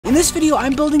In this video,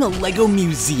 I'm building a Lego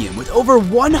museum with over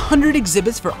 100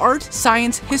 exhibits for art,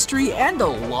 science, history, and a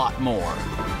lot more.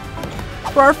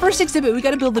 For our first exhibit, we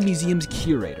gotta build the museum's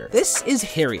curator. This is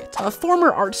Harriet, a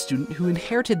former art student who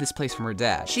inherited this place from her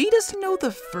dad. She doesn't know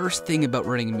the first thing about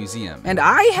running a museum, and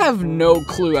I have no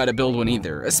clue how to build one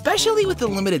either, especially with the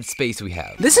limited space we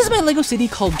have. This is my Lego city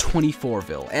called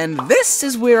 24ville, and this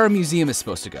is where our museum is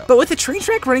supposed to go. But with the train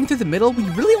track running through the middle, we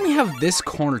really only have this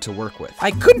corner to work with.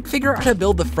 I couldn't figure out how to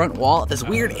build the front wall at this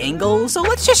weird angle, so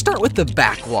let's just start with the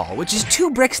back wall, which is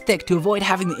 2 bricks thick to avoid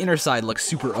having the inner side look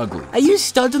super ugly. I used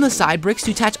studs on the side bricks to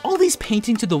attach all these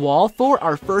paintings to the wall for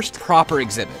our first proper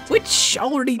exhibit, which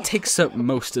already takes up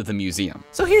most of the museum.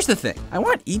 So here's the thing, I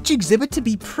want each exhibit to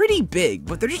be pretty big,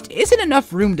 but there just isn't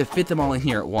enough room to fit them all in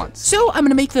here at once. So I'm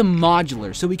gonna make them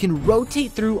modular so we can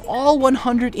rotate through all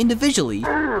 100 individually,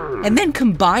 and then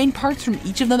combine parts from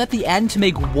each of them at the end to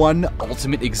make one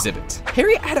ultimate exhibit.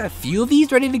 Harriet had a few of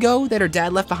these ready to go that her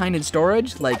dad left behind in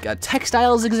storage, like a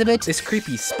textiles exhibit, this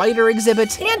creepy spider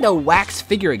exhibit, and a wax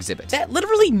figure exhibit that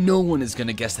literally no one is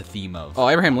gonna guess the theme of. Oh,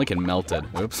 Abraham Lincoln melted.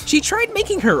 Oops. She tried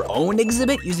making her own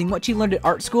exhibit using what she learned at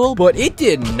art school, but it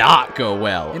did not go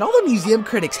well, and all the museum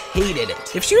critics hated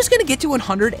it. If she was gonna get to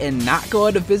 100 and not go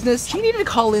out of business, she needed to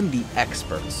call in the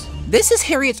experts. This is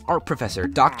Harriet's art professor,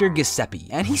 Dr. Giuseppe,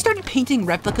 and he started painting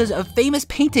replicas of famous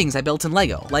paintings I built in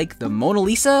Lego, like the Mona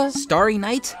Lisa, Starry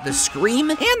Night, the Scream,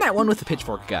 and that one with the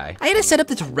pitchfork guy. I had to set up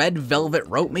this red velvet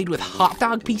rope made with hot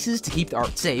dog pieces to keep the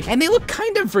art safe, and they look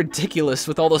kind of ridiculous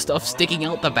with all the stuff sticking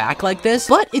out the back like this,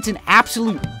 but it's an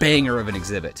absolute banger of an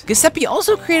exhibit. Giuseppe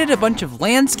also created a bunch of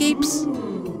landscapes,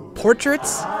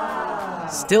 portraits,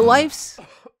 still lifes,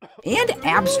 and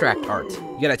abstract art.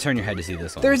 You gotta turn your head to see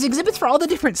this one. There's exhibits for all the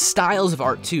different styles of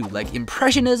art too, like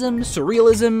Impressionism,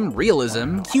 Surrealism,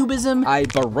 Realism, Cubism, I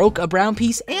Baroque a brown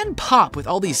piece, and Pop with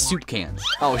all these soup cans.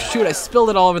 Oh shoot, I spilled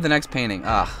it all over the next painting.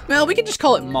 Well, we can just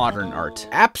call it modern art.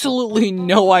 Absolutely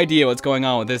no idea what's going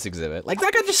on with this exhibit. Like,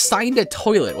 that guy just signed a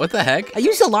toilet, what the heck? I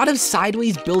used a lot of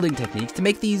sideways building techniques to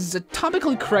make these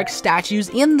atomically correct statues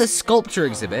in the sculpture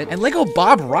exhibit, and Lego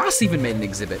Bob Ross even made an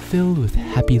exhibit filled with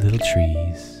happy little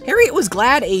trees. Harriet was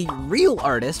glad a real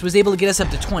artist was able to get us up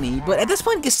to 20, but at this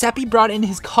point, Giuseppe brought in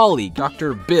his colleague,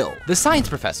 Dr. Bill, the science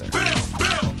professor.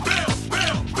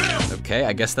 Okay,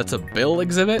 I guess that's a Bill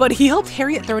exhibit. But he helped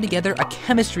Harriet throw together a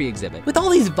chemistry exhibit with all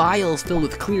these vials filled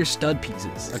with clear stud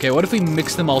pieces. Okay, what if we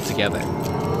mix them all together?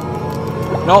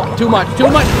 No, too much, too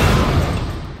much!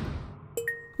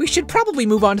 We should probably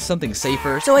move on to something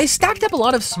safer, so I stacked up a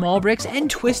lot of small bricks and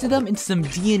twisted them into some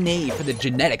DNA for the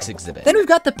genetics exhibit. Then we've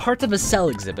got the parts of a cell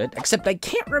exhibit, except I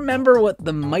can't remember what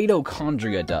the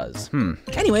mitochondria does.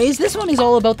 Anyways, this one is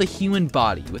all about the human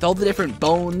body, with all the different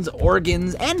bones,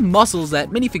 organs, and muscles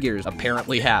that minifigures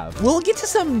apparently have. We'll get to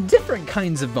some different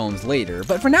kinds of bones later,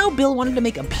 but for now, Bill wanted to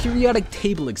make a periodic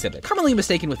table exhibit, commonly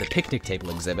mistaken with a picnic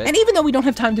table exhibit. And even though we don't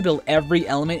have time to build every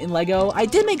element in Lego, I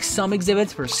did make some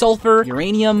exhibits for sulfur,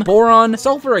 uranium, boron,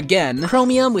 sulfur again,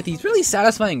 chromium with these really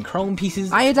satisfying chrome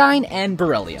pieces, iodine, and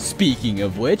beryllium. Speaking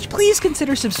of which, please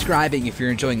consider subscribing if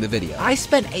you're enjoying the video. I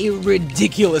spent a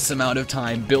ridiculous amount of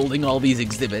time building all these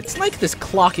exhibits, like this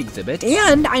clock exhibit,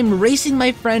 and I'm racing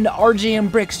my friend RJM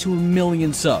Bricks to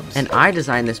 1,000,000 subs. And I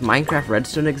designed this Minecraft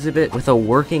redstone exhibit with a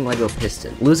working Lego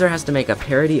piston. Loser has to make a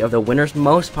parody of the winner's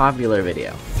most popular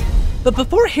video. But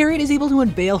before Harriet is able to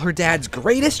unveil her dad's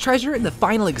greatest treasure in the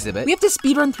final exhibit, we have to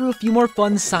speedrun through a few more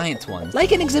fun science ones,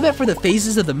 like an exhibit for the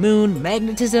phases of the moon,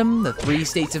 magnetism, the 3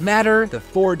 states of matter, the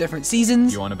 4 different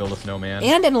seasons. You want to build a snowman?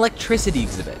 And an electricity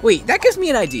exhibit. Wait, that gives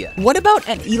me an idea. What about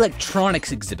an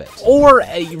electronics exhibit? Or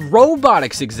a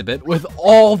robotics exhibit with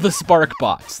all the spark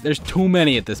bots? There's too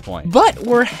many at this point. But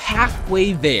we're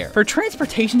halfway there. For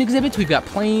transportation exhibits, we've got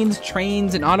planes,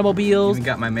 trains, and automobiles. Even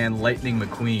got my man Lightning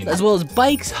McQueen. As well as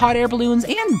bikes, hot air balloons,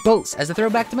 and boats as a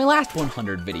throwback to my last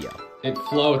 100 video. It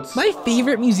floats. My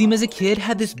favorite museum as a kid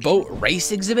had this boat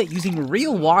race exhibit using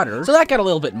real water, so that got a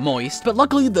little bit moist, but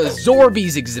luckily the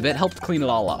Zorbies exhibit helped clean it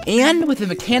all up. And with the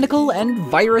mechanical and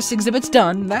virus exhibits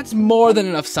done, that's more than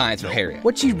enough science for Harriet.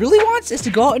 What she really wants is to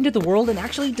go out into the world and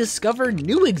actually discover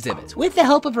new exhibits, with the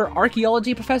help of her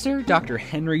archaeology professor, Dr.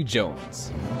 Henry Jones.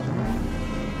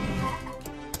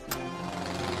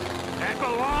 That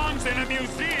belongs in a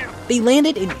museum. They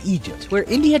landed in Egypt, where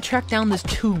Indy had tracked down this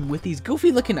tomb with these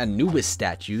goofy-looking Anubis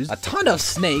statues, a ton of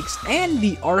snakes, and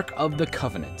the Ark of the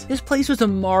Covenant. This place was a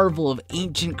marvel of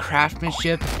ancient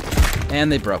craftsmanship,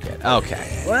 And they broke it.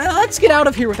 Okay. Well, let's get out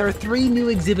of here with our 3 new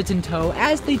exhibits in tow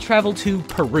as they travel to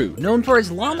Peru, known for its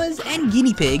llamas and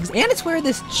guinea pigs, and it's where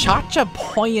this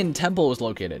Chachapoyan temple was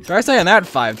located. Try saying that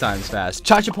 5 times fast.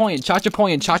 Chachapoyan,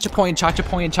 Chachapoyan, Chachapoyan,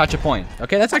 Chachapoyan, Chachapoyan.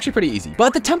 Okay, that's actually pretty easy.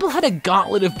 But the temple had a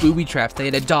gauntlet of booby traps they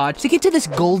had to dodge to get to this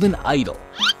golden idol.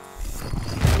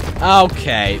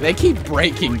 Okay, they keep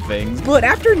breaking things, but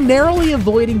after narrowly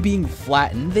avoiding being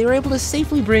flattened, they were able to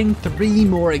safely bring 3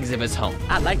 more exhibits home.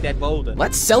 I like that boulder.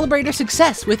 Let's celebrate our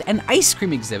success with an ice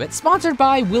cream exhibit sponsored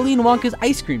by Willy Wonka's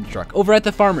ice cream truck over at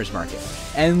the farmer's market.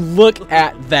 And look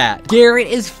at that. Garrett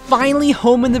is finally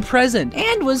home in the present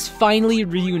and was finally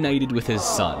reunited with his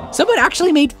son. Someone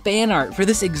actually made fan art for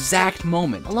this exact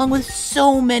moment, along with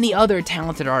so many other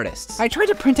talented artists. I tried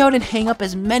to print out and hang up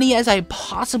as many as I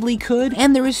possibly could,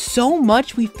 and there was so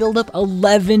much we filled up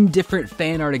 11 different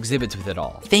fan art exhibits with it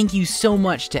all. Thank you so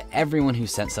much to everyone who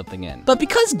sent something in. But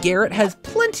because Garrett has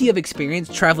plenty of experience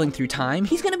traveling through time,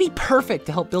 he's gonna be perfect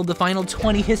to help build the final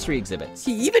 20 history exhibits.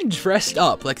 He even dressed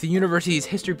up like the university's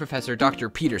history professor, Dr.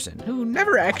 Peterson, who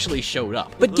never actually showed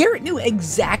up. But Garrett knew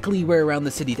exactly where around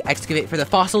the city to excavate for the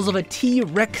fossils of a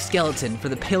T-Rex skeleton for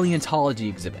the paleontology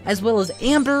exhibit, as well as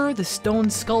Amber, the stone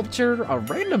sculpture, a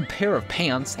random pair of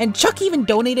pants, and Chuck even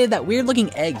donated that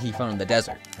weird-looking egg he found in the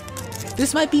desert.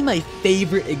 This might be my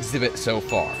favorite exhibit so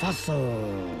far.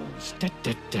 Fossils.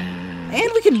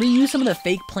 And we can reuse some of the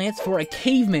fake plants for a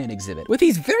caveman exhibit with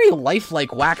these very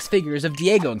lifelike wax figures of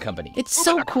Diego and company. It's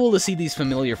so cool to see these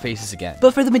familiar faces again.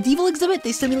 But for the medieval exhibit,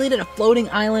 they simulated a floating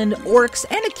island, orcs,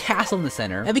 and a castle in the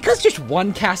center. And because just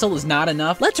one castle is not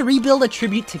enough, let's rebuild a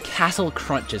tribute to Castle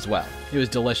Crunch as well. It was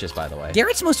delicious, by the way.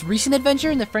 Garrett's most recent adventure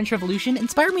in the French Revolution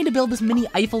inspired me to build this mini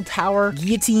Eiffel Tower,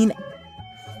 guillotine,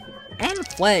 and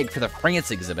flag for the France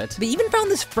exhibit. They even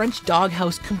found this French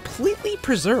doghouse completely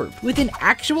preserved, with an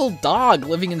actual dog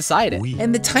living inside it.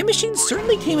 And the time machine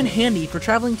certainly came in handy for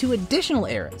traveling to additional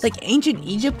eras, like ancient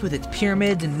Egypt with its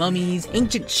pyramids and mummies,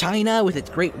 ancient China with its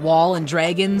Great Wall and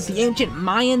dragons, the ancient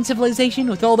Mayan civilization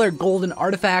with all their golden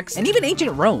artifacts, and even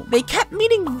ancient Rome. They kept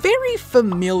meeting very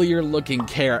familiar looking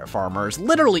carrot farmers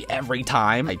literally every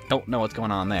time. I don't know what's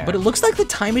going on there. But it looks like the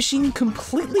time machine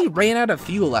completely ran out of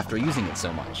fuel after using it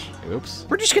so much. Oops.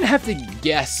 We're just gonna have to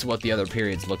guess what the other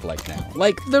periods look like now.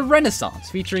 Like the Renaissance,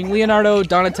 featuring Leonardo,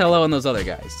 Donatello, and those other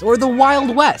guys. Or the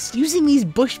Wild West, using these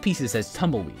bush pieces as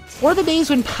tumbleweeds. Or the days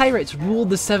when pirates ruled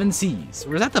the 7 seas.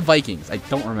 Or is that the Vikings? I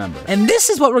don't remember. And this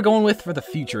is what we're going with for the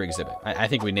future exhibit. I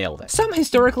think we nailed it. Some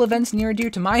historical events near and dear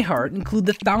to my heart include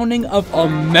the founding of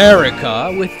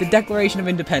America with the Declaration of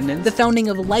Independence, the founding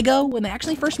of Lego when they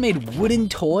actually first made wooden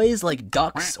toys like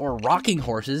ducks or rocking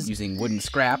horses using wooden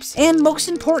scraps, and most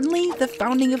importantly, the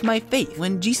founding of my faith,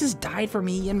 when Jesus died for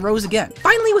me and rose again.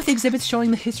 Finally, with exhibits showing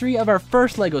the history of our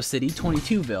first Lego city,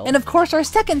 22ville, and of course our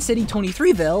second city,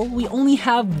 23ville, we only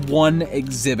have 1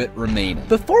 exhibit remaining.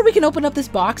 Before we can open up this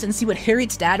box and see what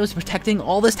Harriet's dad was protecting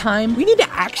all this time, we need to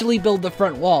actually build the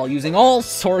front wall using all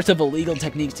sorts of illegal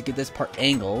techniques to get this part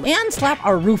angled, and slap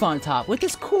our roof on top with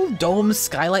this cool dome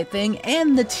skylight thing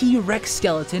and the T-Rex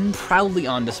skeleton proudly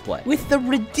on display. With the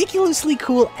ridiculously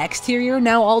cool exterior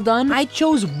now all done, I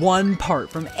chose one part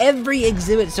from every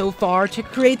exhibit so far to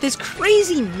create this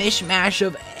crazy mishmash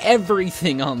of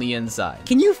everything on the inside.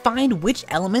 Can you find which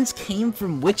elements came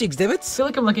from which exhibits? I feel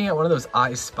like I'm looking at one of those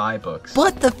I Spy books.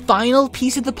 But the final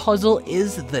piece of the puzzle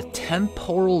is the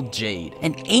temporal jade,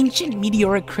 an ancient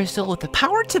meteoric crystal with the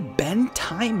power to bend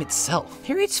time itself.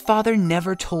 Harriet's father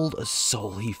never told a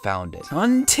soul he found it,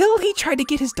 until he tried to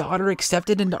get his daughter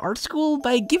accepted into art school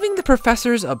by giving the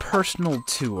professors a personal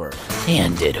tour.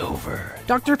 Hand it over.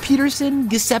 Dr. Peterson,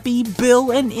 Giuseppe,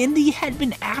 Bill, and Indy had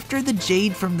been after the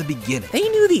jade from the beginning. They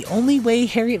knew the only way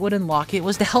Harriet would unlock it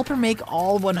was to help her make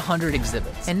all 100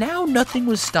 exhibits, and now nothing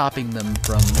was stopping them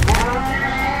from...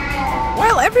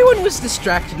 While everyone was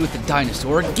distracted with the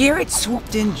dinosaur, Garrett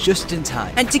swooped in just in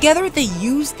time, and together they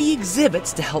used the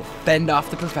exhibits to help fend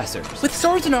off the professors. With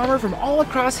swords and armor from all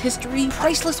across history,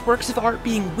 priceless works of art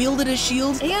being wielded as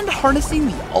shields, and harnessing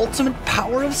the ultimate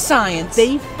power of science,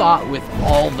 they fought with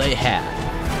all they had.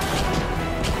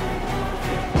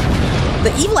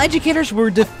 The evil educators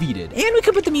were defeated, and we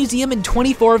could put the museum in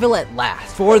 24ville at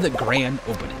last for the grand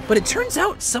opening. But it turns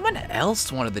out someone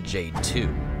else wanted the jade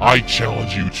too. I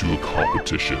challenge you to a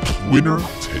competition. Winner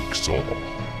takes all.